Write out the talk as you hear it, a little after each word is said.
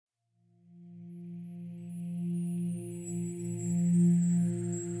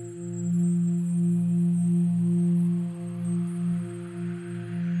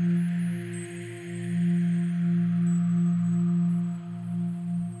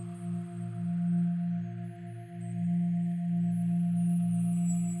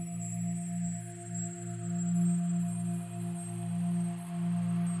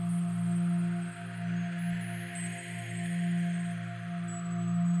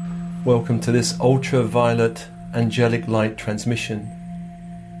Welcome to this ultraviolet angelic light transmission.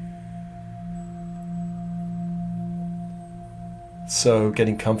 So,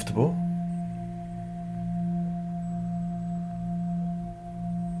 getting comfortable.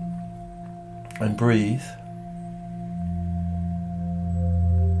 And breathe.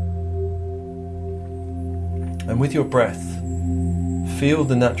 And with your breath, feel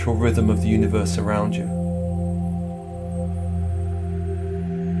the natural rhythm of the universe around you.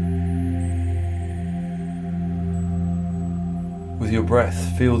 With your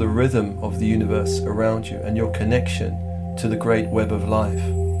breath, feel the rhythm of the universe around you and your connection to the great web of life.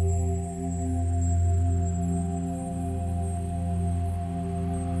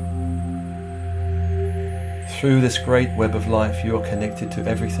 Through this great web of life, you are connected to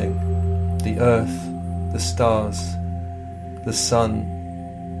everything: the earth, the stars, the sun,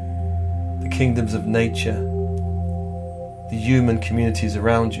 the kingdoms of nature, the human communities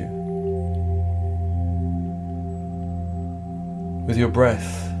around you. With your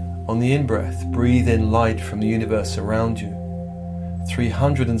breath, on the in-breath, breathe in light from the universe around you,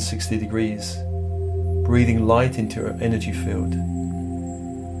 360 degrees, breathing light into your energy field.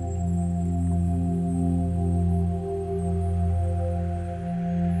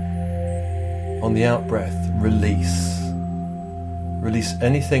 On the out-breath, release. Release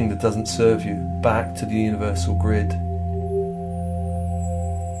anything that doesn't serve you back to the universal grid.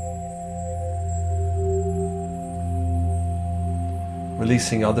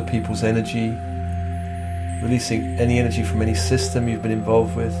 Releasing other people's energy, releasing any energy from any system you've been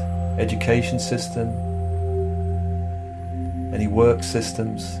involved with, education system, any work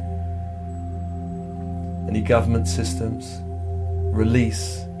systems, any government systems.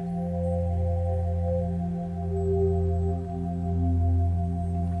 Release.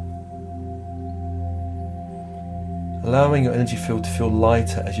 Allowing your energy field to feel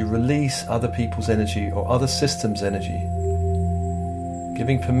lighter as you release other people's energy or other systems' energy.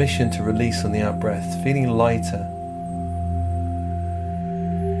 Giving permission to release on the out-breath, feeling lighter.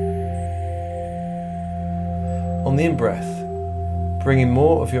 On the in-breath, bringing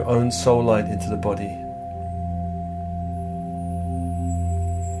more of your own soul light into the body.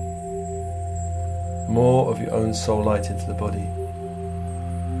 More of your own soul light into the body.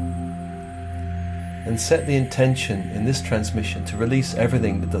 And set the intention in this transmission to release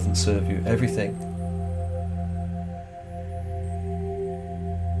everything that doesn't serve you, everything.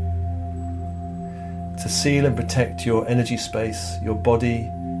 To seal and protect your energy space, your body,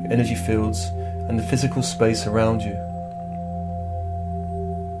 your energy fields, and the physical space around you.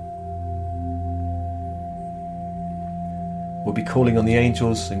 We'll be calling on the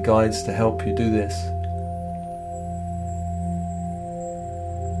angels and guides to help you do this.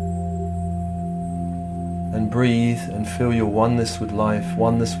 And breathe and feel your oneness with life,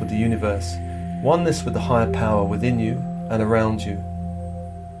 oneness with the universe, oneness with the higher power within you and around you.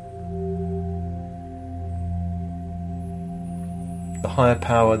 The higher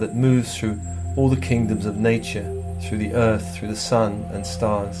power that moves through all the kingdoms of nature, through the earth, through the sun and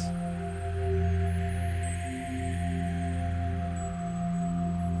stars.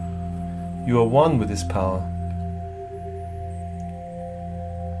 You are one with this power.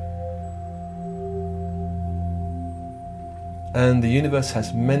 And the universe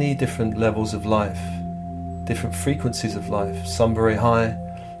has many different levels of life, different frequencies of life, some very high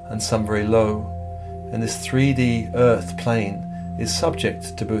and some very low. And this 3D earth plane is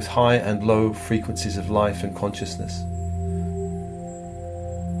subject to both high and low frequencies of life and consciousness.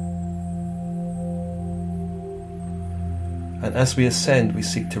 And as we ascend, we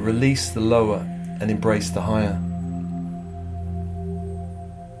seek to release the lower and embrace the higher.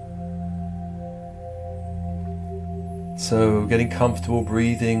 So, getting comfortable,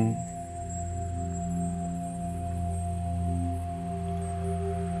 breathing.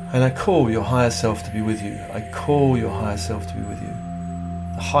 And I call your higher self to be with you. I call your higher self to be with you.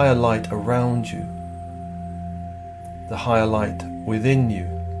 The higher light around you. The higher light within you.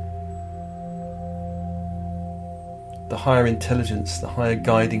 The higher intelligence, the higher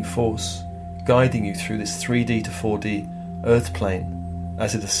guiding force, guiding you through this 3D to 4D earth plane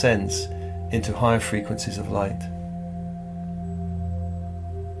as it ascends into higher frequencies of light.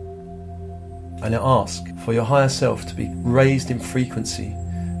 And I ask for your higher self to be raised in frequency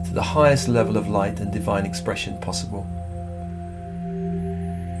to the highest level of light and divine expression possible.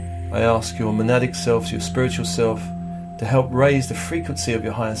 I ask your monadic self, your spiritual self, to help raise the frequency of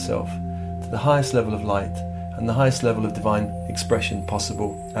your higher self to the highest level of light and the highest level of divine expression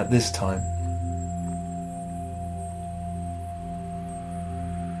possible at this time.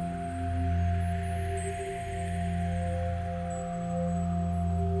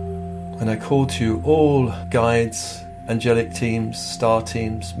 And I call to you all guides, angelic teams, star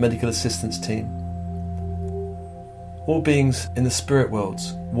teams, medical assistance team, all beings in the spirit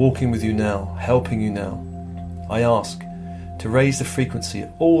worlds, walking with you now, helping you now. I ask to raise the frequency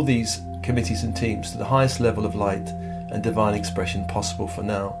of all these committees and teams to the highest level of light and divine expression possible for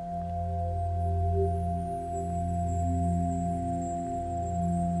now.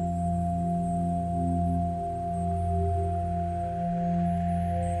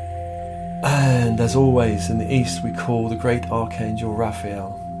 And as always, in the east we call the great archangel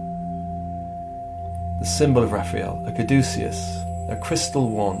Raphael. The symbol of Raphael, a caduceus, a crystal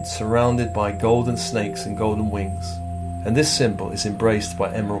wand surrounded by golden snakes and golden wings. And this symbol is embraced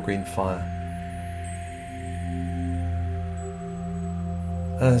by emerald green fire.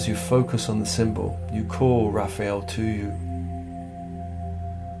 As you focus on the symbol, you call Raphael to you.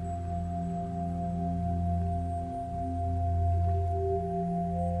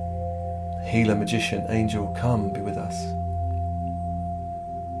 Healer, magician, angel, come be with us.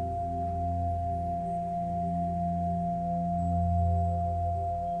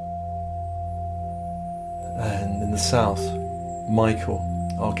 And in the south, Michael,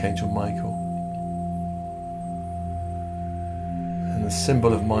 Archangel Michael. And the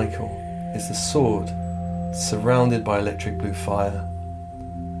symbol of Michael is the sword surrounded by electric blue fire.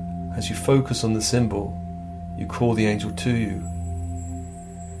 As you focus on the symbol, you call the angel to you.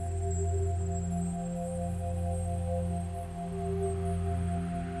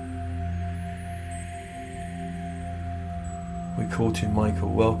 We call to you, Michael,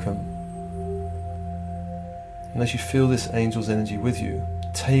 welcome. And as you feel this angel's energy with you,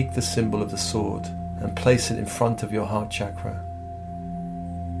 take the symbol of the sword and place it in front of your heart chakra,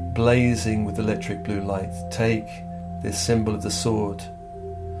 blazing with electric blue light. Take this symbol of the sword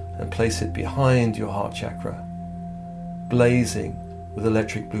and place it behind your heart chakra, blazing with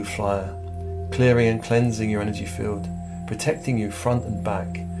electric blue fire, clearing and cleansing your energy field, protecting you front and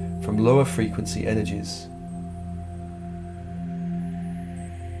back from lower frequency energies.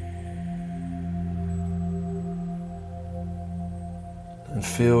 And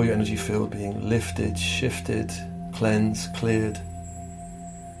feel your energy field being lifted, shifted, cleansed, cleared,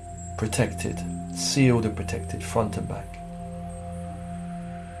 protected, sealed and protected, front and back.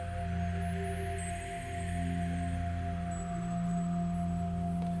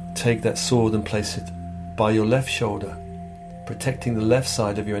 Take that sword and place it by your left shoulder, protecting the left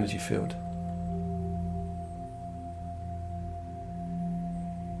side of your energy field.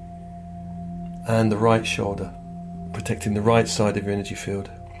 And the right shoulder, protecting the right side of your energy field.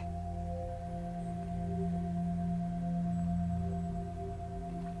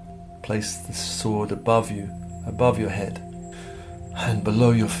 Place the sword above you, above your head, and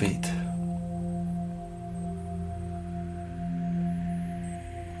below your feet.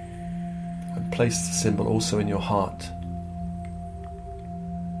 And place the symbol also in your heart.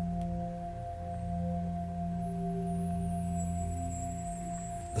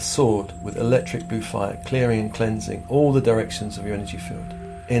 The sword with electric blue fire, clearing and cleansing all the directions of your energy field,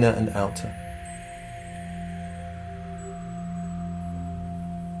 inner and outer.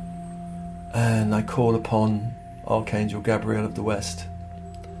 And I call upon Archangel Gabriel of the West,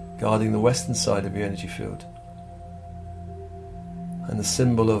 guarding the western side of your energy field. And the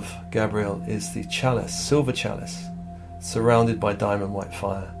symbol of Gabriel is the chalice, silver chalice, surrounded by diamond white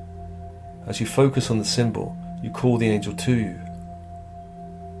fire. As you focus on the symbol, you call the angel to you.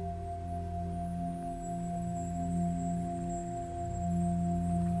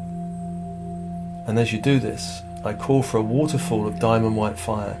 And as you do this, I call for a waterfall of diamond white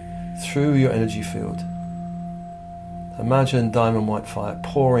fire through your energy field. Imagine diamond white fire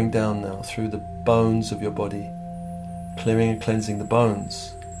pouring down now through the bones of your body, clearing and cleansing the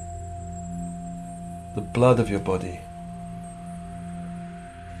bones, the blood of your body,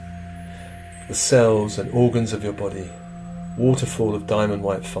 the cells and organs of your body. Waterfall of diamond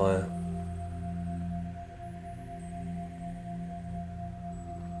white fire.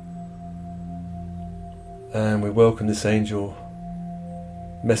 And we welcome this angel,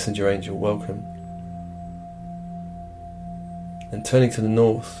 messenger angel, welcome. And turning to the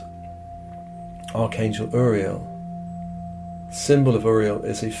north, Archangel Uriel. Symbol of Uriel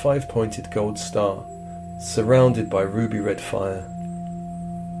is a 5-pointed gold star surrounded by ruby red fire.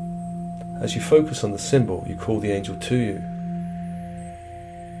 As you focus on the symbol, you call the angel to you.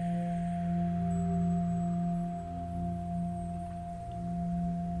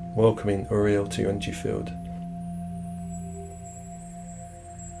 Welcoming Uriel to your energy field.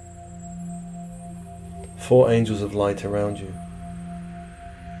 Four angels of light around you.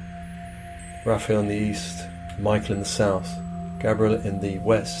 Raphael in the east, Michael in the south, Gabriel in the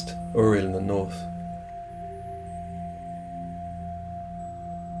west, Uriel in the north.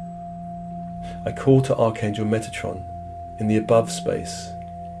 I call to Archangel Metatron in the above space,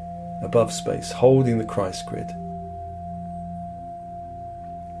 holding the Christ grid.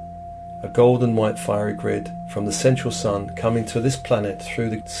 A golden white fiery grid from the central sun coming to this planet through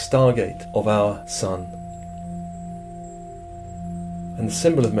the stargate of our sun. And the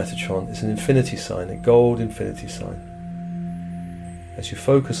symbol of Metatron is an infinity sign, a gold infinity sign. As you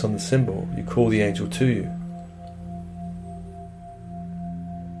focus on the symbol, you call the angel to you.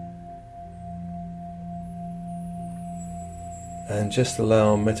 And just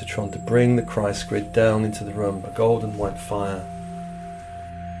allow Metatron to bring the Christ grid down into the room, a golden white fire.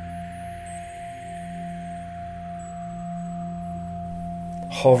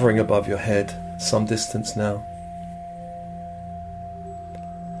 Hovering above your head some distance now.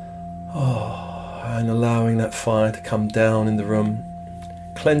 And allowing that fire to come down in the room,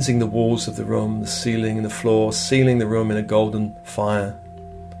 cleansing the walls of the room, the ceiling and the floor, sealing the room in a golden fire.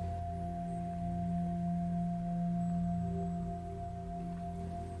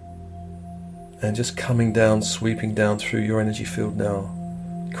 And just coming down, sweeping down through your energy field now,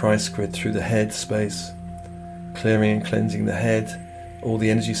 Christ grid through the head space, clearing and cleansing the head, all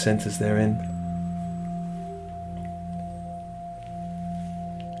the energy centers therein.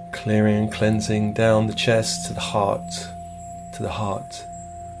 Clearing and cleansing down the chest to the heart, to the heart.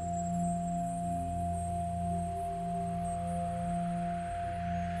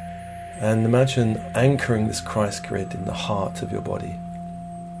 And imagine anchoring this Christ grid in the heart of your body.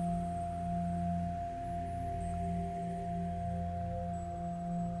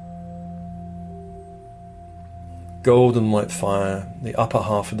 Golden white fire, the upper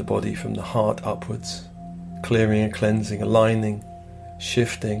half of the body from the heart upwards, clearing and cleansing, aligning,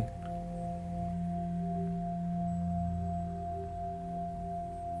 shifting.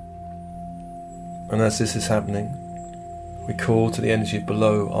 And as this is happening, we call to the energy of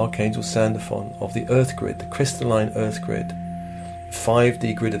below, Archangel Sandalphon of the earth grid, the crystalline earth grid, the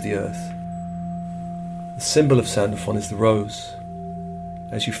 5D grid of the earth. The symbol of Sandalphon is the rose.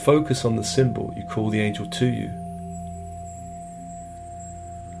 As you focus on the symbol, you call the angel to you.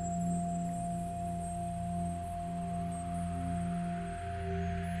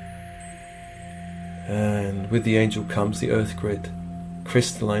 And with the angel comes the earth grid,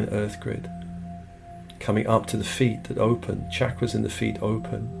 crystalline earth grid, coming up to the feet that open, chakras in the feet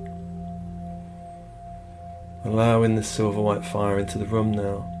open. Allowing the silver white fire into the room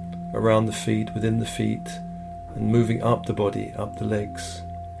now, around the feet, within the feet, and moving up the body, up the legs.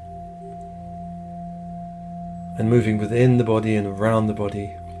 And moving within the body and around the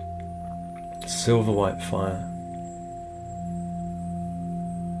body, silver white fire.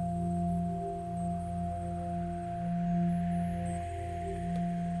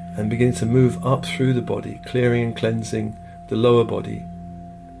 And beginning to move up through the body, clearing and cleansing the lower body,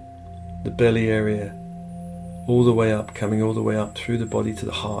 the belly area, all the way up, coming all the way up through the body to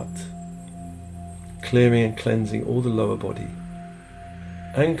the heart, clearing and cleansing all the lower body,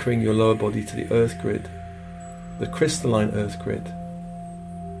 anchoring your lower body to the earth grid, the crystalline earth grid.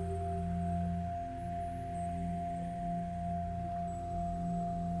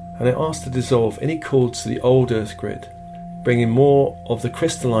 And I ask to dissolve any cords to the old earth grid, bringing more of the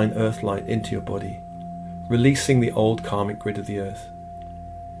crystalline earth light into your body, releasing the old karmic grid of the earth.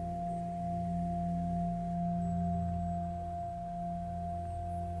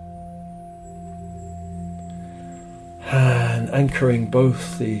 And anchoring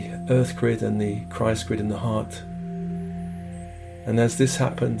both the earth grid and the Christ grid in the heart. And as this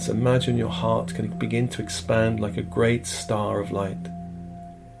happens, imagine your heart can begin to expand like a great star of light.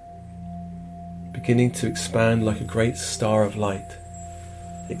 Beginning to expand like a great star of light,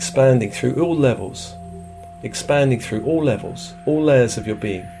 expanding through all levels, expanding through all levels, all layers of your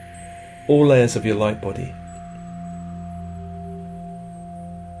being, all layers of your light body.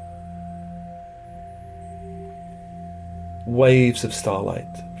 Waves of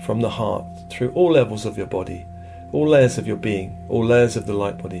starlight from the heart through all levels of your body, all layers of your being, all layers of the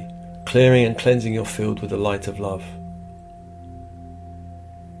light body, clearing and cleansing your field with the light of love.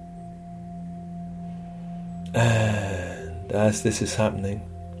 And as this is happening,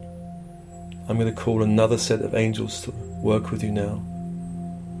 I'm going to call another set of angels to work with you now.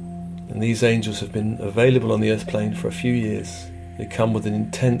 And these angels have been available on the earth plane for a few years. They come with an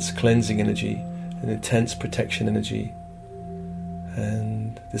intense cleansing energy, an intense protection energy.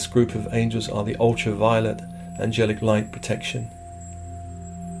 And this group of angels are the ultraviolet angelic light protection.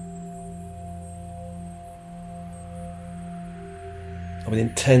 Of an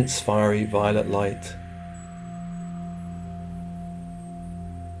intense fiery violet light.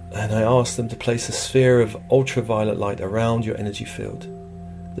 And I ask them to place a sphere of ultraviolet light around your energy field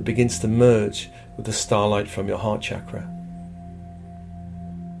that begins to merge with the starlight from your heart chakra.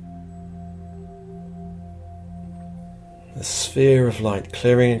 A sphere of light,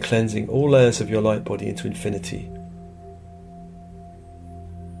 clearing and cleansing all layers of your light body into infinity.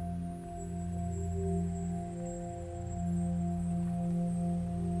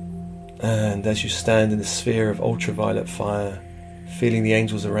 And as you stand in the sphere of ultraviolet fire, feeling the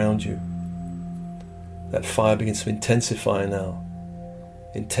angels around you, that fire begins to intensify now.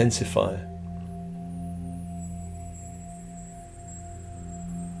 Intensify.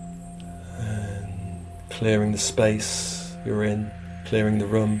 And clearing the space you're in, clearing the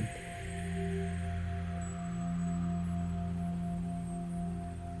room.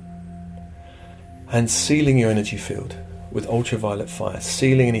 And sealing your energy field with ultraviolet fire,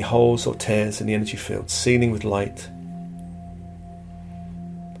 sealing any holes or tears in the energy field, sealing with light.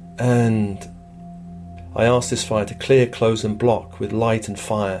 And I ask this fire to clear, close and block with light and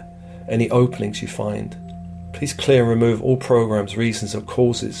fire any openings you find. Please clear and remove all programs, reasons or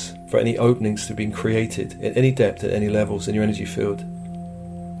causes for any openings to be created at any depth, at any levels in your energy field.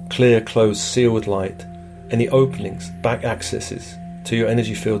 Clear, close, seal with light any openings, back accesses to your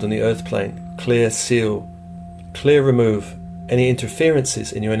energy field on the earth plane. Clear, seal, clear, remove any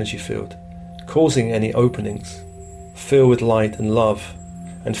interferences in your energy field, causing any openings. Fill with light and love,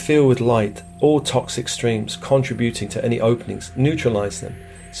 and fill with light all toxic streams contributing to any openings. Neutralize them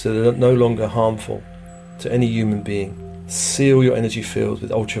so they're no longer harmful to any human being. Seal your energy field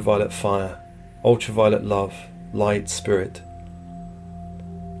with ultraviolet fire, ultraviolet love, light, spirit.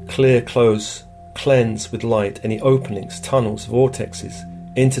 Clear, close, cleanse with light any openings, tunnels, vortexes,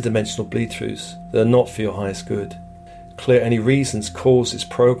 interdimensional bleed-throughs that are not for your highest good. Clear any reasons, causes,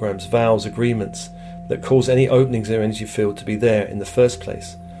 programs, vows, agreements that cause any openings in your energy field to be there in the first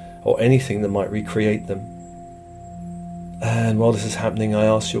place, or anything that might recreate them. And while this is happening, I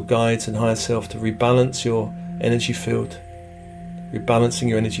ask your guides and higher self to rebalance your energy field. Rebalancing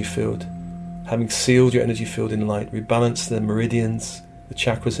your energy field. Having sealed your energy field in light, rebalance the meridians, the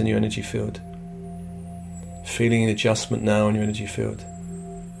chakras in your energy field. Feeling an adjustment now in your energy field.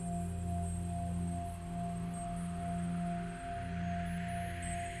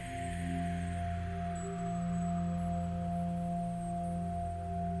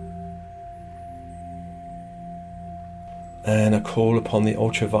 And I call upon the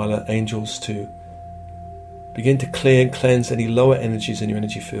ultraviolet angels to begin to clear and cleanse any lower energies in your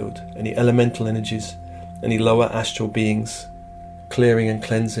energy field, any elemental energies, any lower astral beings, clearing and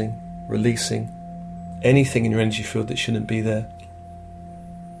cleansing, releasing anything in your energy field that shouldn't be there.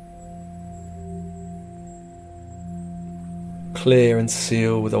 Clear and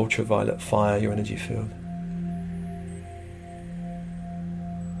seal with ultraviolet fire your energy field.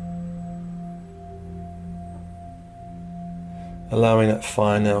 Allowing that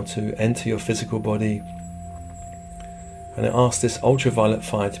fire now to enter your physical body. And I ask this ultraviolet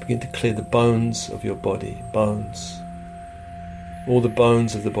fire to begin to clear the bones of your body, bones. All the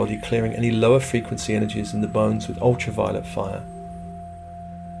bones of the body, clearing any lower frequency energies in the bones with ultraviolet fire.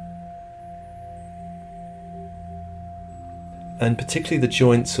 And particularly the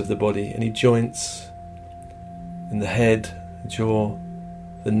joints of the body, any joints in the head, the jaw,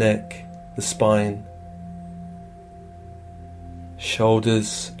 the neck, the spine,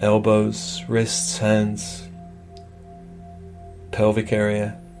 shoulders, elbows, wrists, hands, pelvic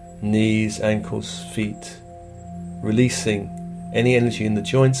area, knees, ankles, feet, releasing any energy in the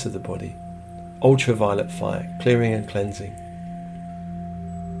joints of the body, ultraviolet fire, clearing and cleansing.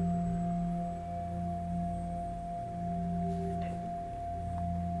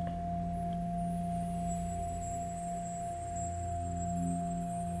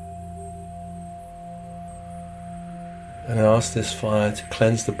 And I ask this fire to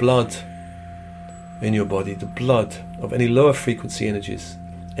cleanse the blood in your body, the blood of any lower frequency energies,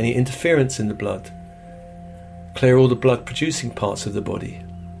 any interference in the blood. Clear all the blood producing parts of the body.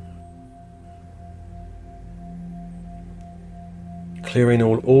 Clearing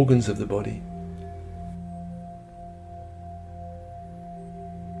all organs of the body.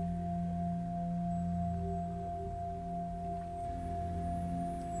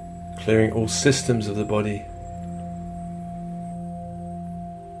 Clearing all systems of the body.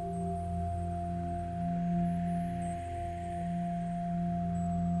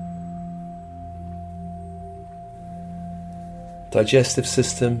 Digestive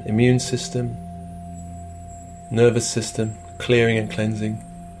system, immune system, nervous system, clearing and cleansing.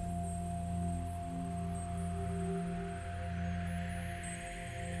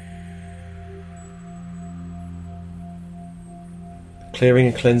 clearing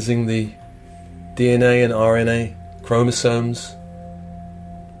and cleansing the DNA and RNA, chromosomes,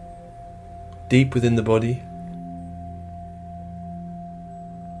 deep within the body.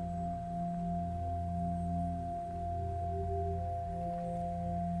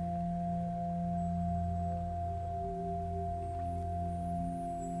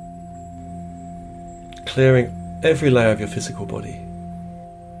 Clearing every layer of your physical body.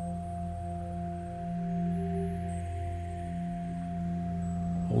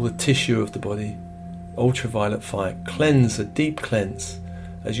 All the tissue of the body, ultraviolet fire, cleanse, a deep cleanse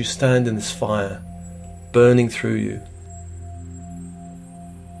as you stand in this fire burning through you.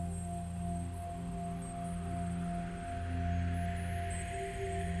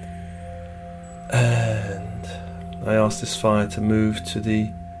 And I ask this fire to move to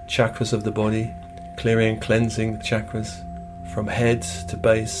the chakras of the body, clearing and cleansing the chakras from head to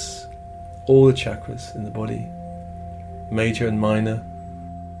base, all the chakras in the body, major and minor.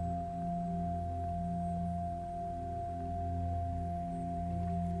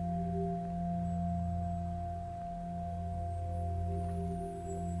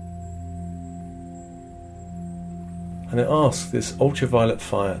 And I ask this ultraviolet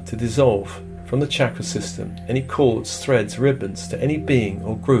fire to dissolve from the chakra system any cords, threads, ribbons to any being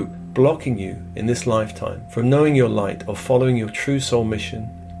or group blocking you in this lifetime from knowing your light or following your true soul mission,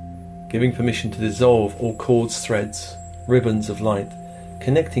 giving permission to dissolve all cords, threads, ribbons of light,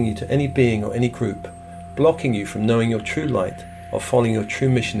 connecting you to any being or any group, blocking you from knowing your true light or following your true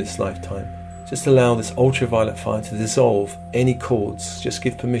mission this lifetime. Just allow this ultraviolet fire to dissolve any cords. Just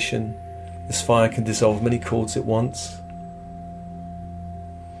give permission. This fire can dissolve many cords at once.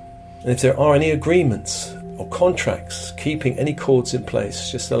 And if there are any agreements or contracts keeping any cords in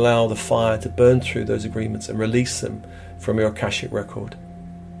place, just allow the fire to burn through those agreements and release them from your Akashic record.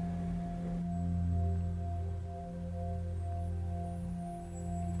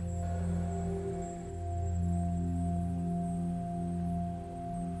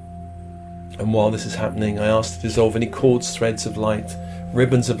 And while this is happening, I ask to dissolve any cords, threads of light,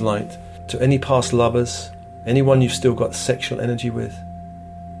 ribbons of light, to any past lovers, anyone you've still got sexual energy with.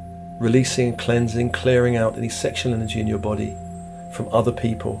 Releasing and cleansing, clearing out any sexual energy in your body from other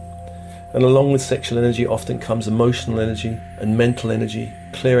people. And along with sexual energy often comes emotional energy and mental energy,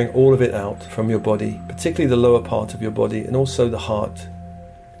 clearing all of it out from your body, particularly the lower part of your body and also the heart.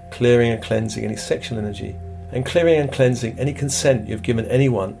 Clearing and cleansing any sexual energy, and clearing and cleansing any consent you've given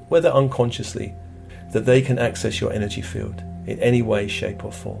anyone, whether unconsciously, that they can access your energy field in any way, shape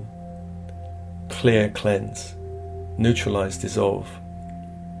or form. Clear, cleanse, neutralize, dissolve.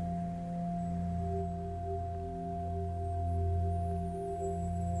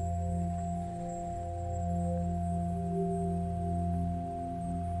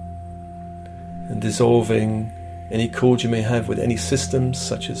 And dissolving any cord you may have with any systems,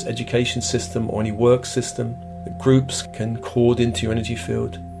 such as education system or any work system that groups can cord into your energy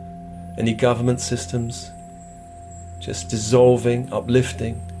field. Any government systems, just dissolving,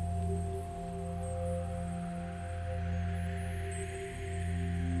 uplifting.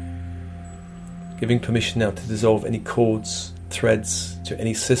 Giving permission now to dissolve any cords, threads to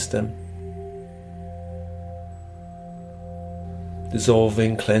any system.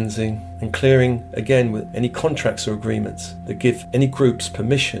 Dissolving, cleansing, and clearing again with any contracts or agreements that give any groups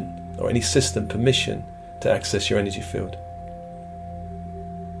permission or any system permission to access your energy field.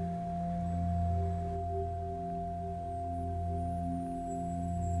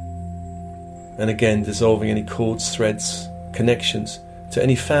 And again, dissolving any cords, threads, connections to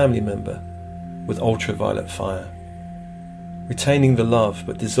any family member with ultraviolet fire. Retaining the love,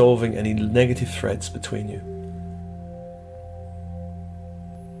 but dissolving any negative threads between you.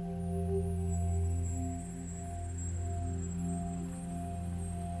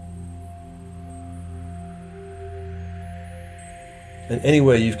 And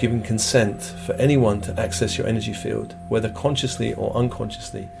anywhere you've given consent for anyone to access your energy field, whether consciously or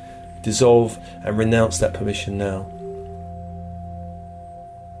unconsciously, dissolve and renounce that permission now.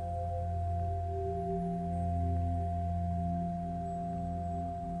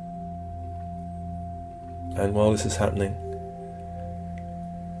 And while this is happening,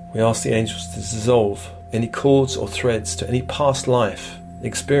 we ask the angels to dissolve any cords or threads to any past life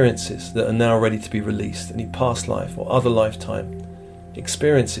experiences that are now ready to be released, any past life or other lifetime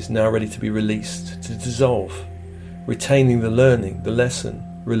experiences now ready to be released, to dissolve, retaining the learning, the lesson,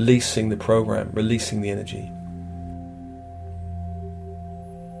 releasing the program, releasing the energy.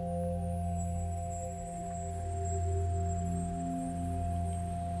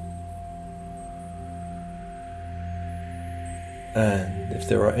 And if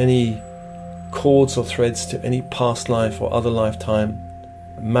there are any cords or threads to any past life or other lifetime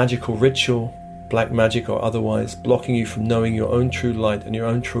magical ritual, black magic or otherwise, blocking you from knowing your own true light and your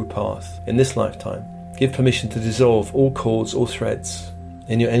own true path in this lifetime, give permission to dissolve all cords or threads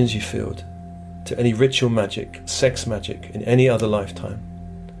in your energy field to any ritual magic, sex magic in any other lifetime.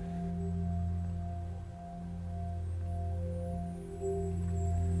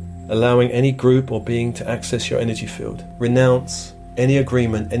 Allowing any group or being to access your energy field. Renounce any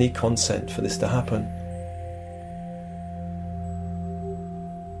agreement, any consent for this to happen.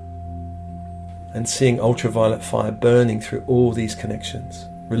 And seeing ultraviolet fire burning through all these connections,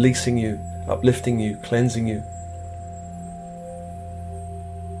 releasing you, uplifting you, cleansing you.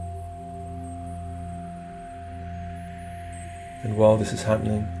 And while this is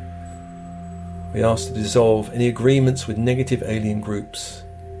happening, we ask to dissolve any agreements with negative alien groups,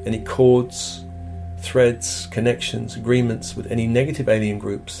 any cords, threads, connections, agreements with any negative alien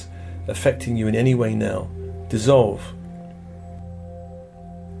groups affecting you in any way now. Dissolve.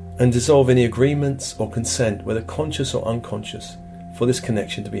 And dissolve any agreements or consent, whether conscious or unconscious, for this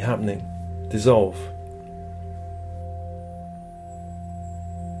connection to be happening. Dissolve.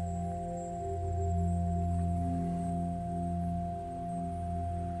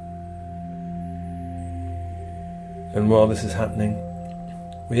 And while this is happening,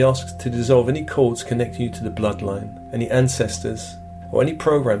 we ask to dissolve any cords connecting you to the bloodline, any ancestors, or any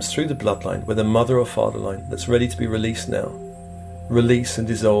programs through the bloodline, whether mother or father line, that's ready to be released now. Release and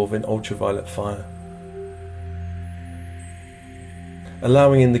dissolve in ultraviolet fire.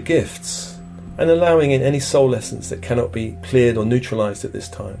 Allowing in the gifts, and allowing in any soul essence that cannot be cleared or neutralized at this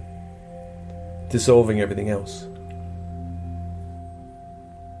time. Dissolving everything else.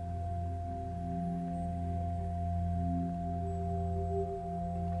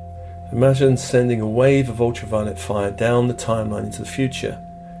 Imagine sending a wave of ultraviolet fire down the timeline into the future,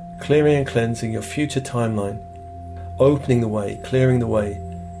 clearing and cleansing your future timeline, opening the way, clearing the way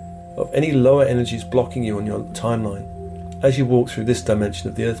of any lower energies blocking you on your timeline as you walk through this dimension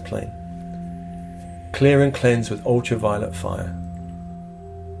of the earth plane. Clear and cleanse with ultraviolet fire.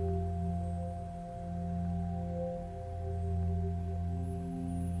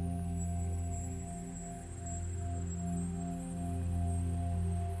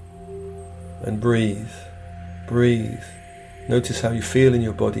 And breathe, breathe. Notice how you feel in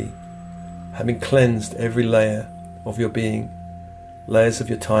your body, having cleansed every layer of your being, layers of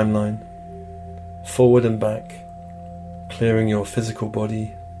your timeline, forward and back, clearing your physical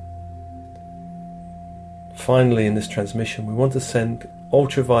body. Finally, in this transmission, we want to send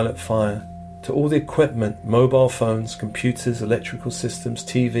ultraviolet fire to all the equipment, mobile phones, computers, electrical systems,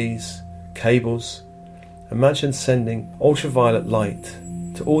 TVs, cables. Imagine sending ultraviolet light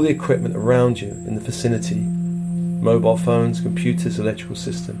to all the equipment around you in the vicinity, mobile phones, computers, electrical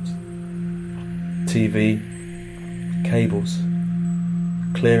systems, TV, cables,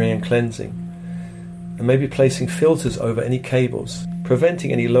 clearing and cleansing, and maybe placing filters over any cables,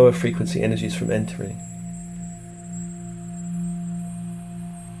 preventing any lower frequency energies from entering.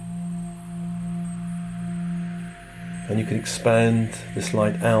 And you can expand this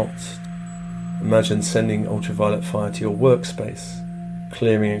light out. Imagine sending ultraviolet fire to your workspace,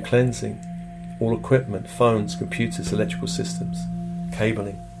 clearing and cleansing all equipment, phones, computers, electrical systems,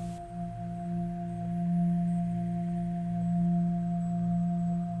 cabling.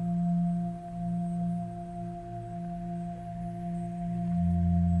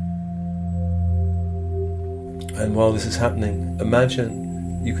 And while this is happening,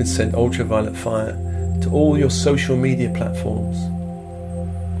 imagine you can send ultraviolet fire to all your social media platforms.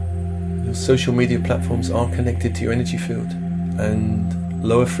 Your social media platforms are connected to your energy field, and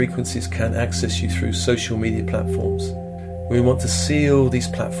lower frequencies can access you through social media platforms. We want to seal these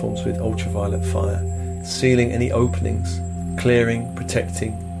platforms with ultraviolet fire, sealing any openings, clearing,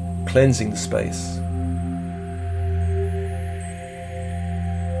 protecting, cleansing the space.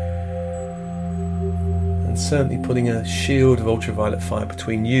 And certainly putting a shield of ultraviolet fire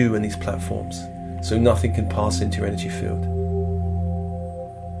between you and these platforms, so nothing can pass into your energy field.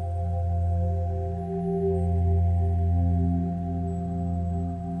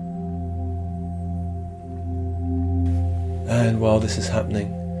 And while this is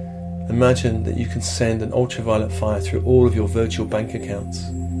happening, imagine that you can send an ultraviolet fire through all of your virtual bank accounts.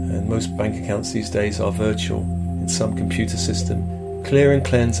 And most bank accounts these days are virtual in some computer system. Clear and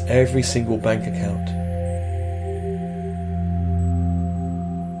cleanse every single bank account.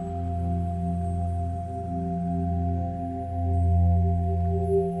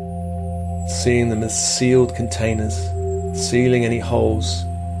 Seeing them as sealed containers, sealing any holes,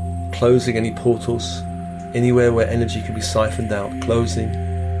 closing any portals, anywhere where energy can be siphoned out, closing,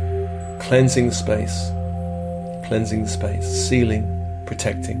 cleansing the space, sealing,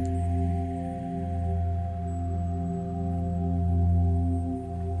 protecting.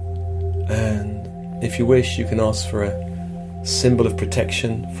 And if you wish, you can ask for a symbol of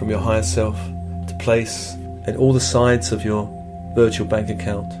protection from your higher self to place at all the sides of your virtual bank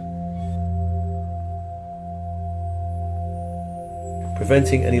account,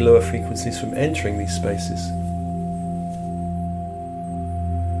 preventing any lower frequencies from entering these spaces.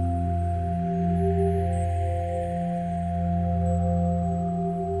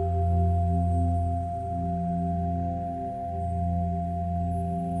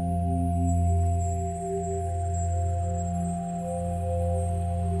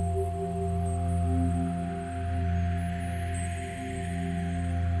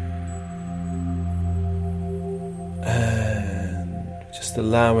 Just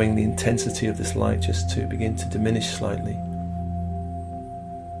allowing the intensity of this light just to begin to diminish slightly.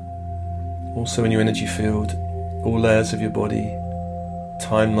 Also in your energy field, all layers of your body,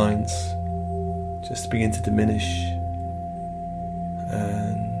 timelines, just begin to diminish.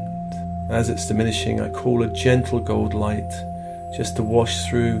 And as it's diminishing, I call a gentle gold light just to wash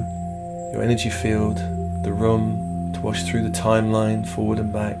through your energy field, the room, to wash through the timeline, forward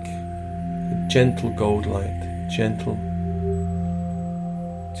and back. A gentle gold light, gentle.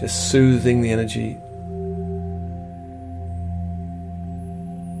 Just soothing the energy.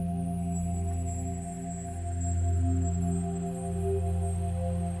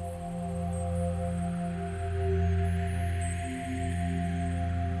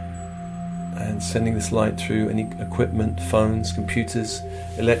 And sending this light through any equipment, phones, computers,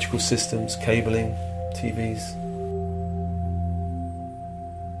 electrical systems, cabling, TVs.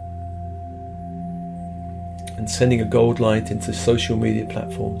 And sending a gold light into social media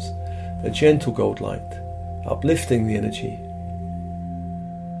platforms, a gentle gold light, uplifting the energy.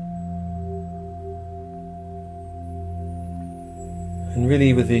 And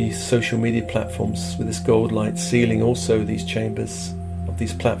really with the social media platforms, with this gold light sealing also these chambers of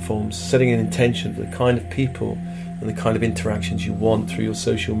these platforms, setting an intention for the kind of people and the kind of interactions you want through your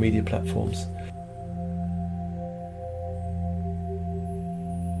social media platforms.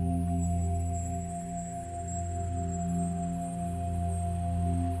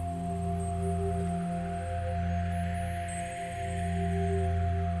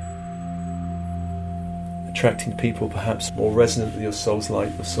 Attracting people perhaps more resonant with your soul's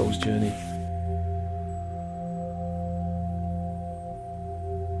light, your soul's journey.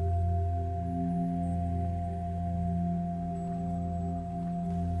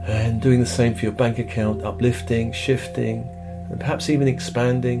 And doing the same for your bank account, uplifting, shifting, and perhaps even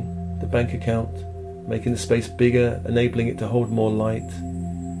expanding the bank account, making the space bigger, enabling it to hold more light,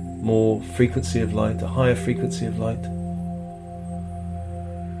 more frequency of light, a higher frequency of light.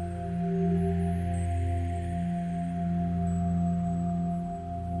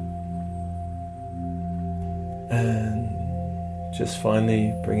 And just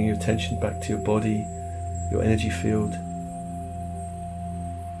finally bringing your attention back to your body, your energy field.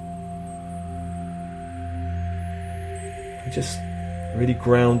 And just really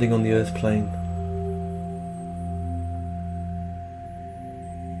grounding on the earth plane.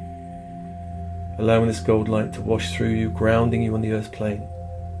 Allowing this gold light to wash through you, grounding you on the earth plane,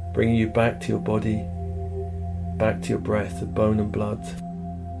 bringing you back to your body, back to your breath of bone and blood.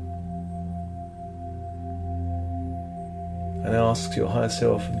 And ask your higher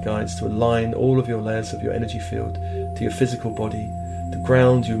self and guides to align all of your layers of your energy field to your physical body, to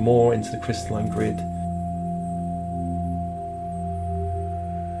ground you more into the crystalline grid.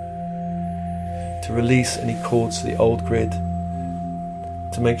 To release any cords to the old grid,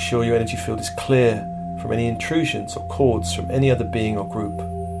 to make sure your energy field is clear from any intrusions or cords from any other being or group.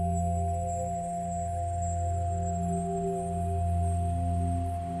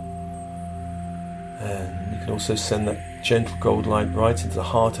 And you can also send that gentle gold light right into the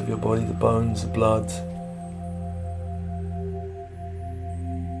heart of your body, the bones, the blood.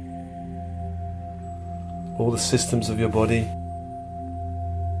 All the systems of your body.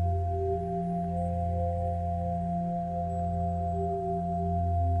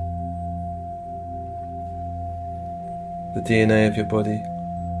 The DNA of your body.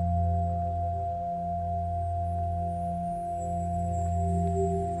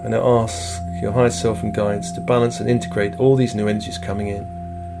 And now ask your higher self and guides to balance and integrate all these new energies coming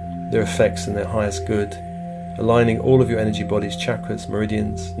in, their effects and their highest good, aligning all of your energy bodies, chakras,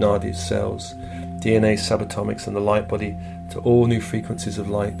 meridians, nadis, cells, DNA, subatomics and the light body to all new frequencies of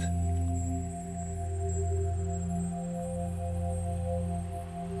light.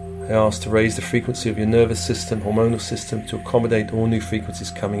 I ask to raise the frequency of your nervous system, hormonal system to accommodate all new frequencies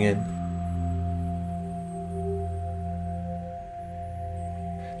coming in.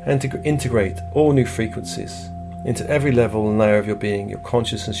 and to integrate all new frequencies into every level and layer of your being, your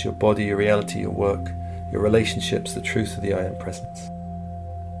consciousness, your body, your reality, your work, your relationships, the truth of the I Am Presence.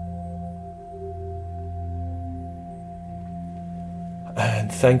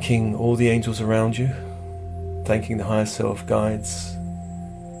 And thanking all the angels around you, thanking the higher self guides,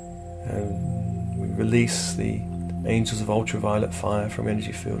 and we release the angels of ultraviolet fire from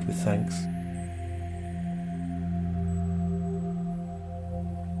energy field with thanks.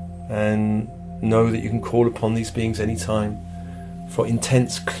 And know that you can call upon these beings anytime for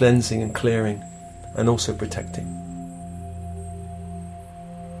intense cleansing and clearing, and also protecting.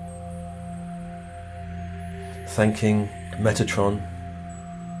 Thanking Metatron,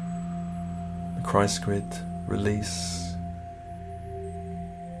 the Christ grid, release.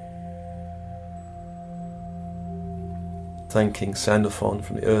 Thanking Sandalphon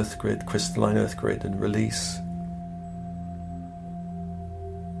from the Earth grid, crystalline Earth grid, and release.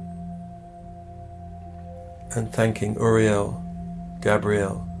 And thanking Uriel,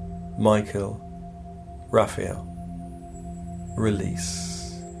 Gabriel, Michael, Raphael.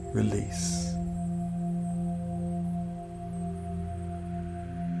 Release, release.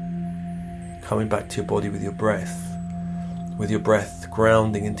 Coming back to your body with your breath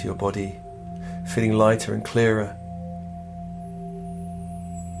grounding into your body, feeling lighter and clearer.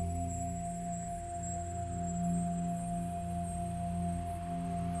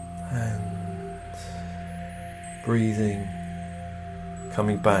 And breathing,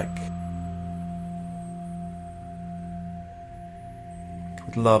 coming back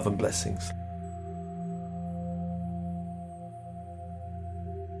with love and blessings.